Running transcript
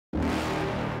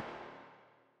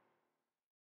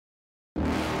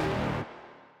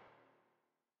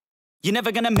You're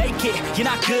never gonna make it, you're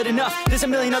not good enough. There's a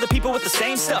million other people with the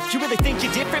same stuff. You really think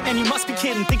you're different? Man, you must be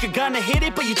kidding. Think you're gonna hit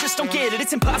it, but you just don't get it.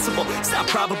 It's impossible, it's not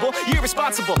probable, you're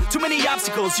irresponsible. Too many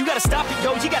obstacles, you gotta stop it,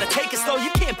 yo. You gotta take it slow,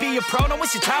 you can't be a pro. Don't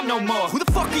waste your time no more. Who the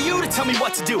fuck are you to tell me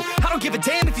what to do? I don't give a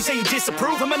damn if you say you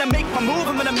disapprove. I'm gonna make my move,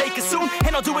 I'm gonna make it soon.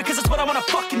 And I'll do it cause it's what I wanna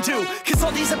fucking do. Cause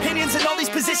all these opinions and all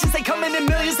these positions, they come in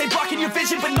millions, they blocking your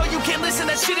vision. But no, you can't listen,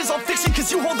 that shit is all fiction.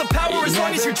 Cause you hold the power as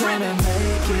long as you're dreaming.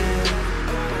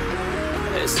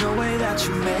 There's no way that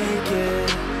you make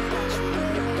it.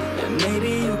 And maybe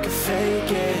you can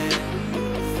fake it,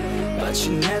 but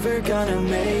you're never gonna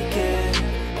make it.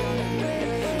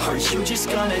 Are you just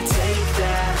gonna take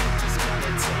that?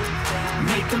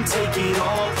 Make them take it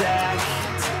all back.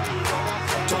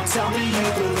 Don't tell me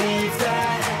you believe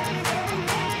that.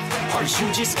 Are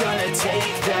you just gonna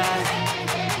take that?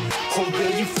 Or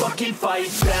will you fucking fight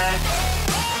back?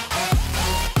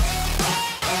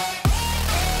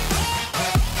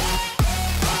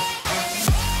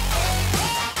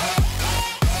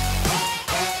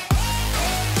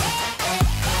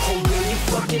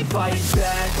 Fight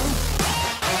back.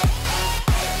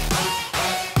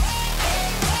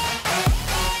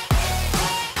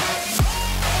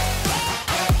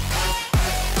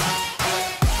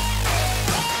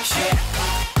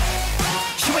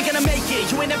 You ain't gonna make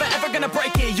it, you ain't never ever gonna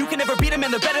break it. You can never beat them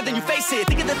and they're better than you face it.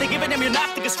 Thinking that they give a damn, you're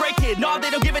not, think a straight kid. No, they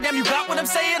don't give a damn, you got what I'm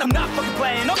saying? I'm not fucking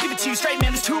playing, I'll give it to you straight,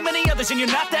 man. There's too many others and you're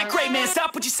not that great, man.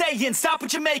 Stop what you're saying, stop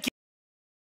what you're making.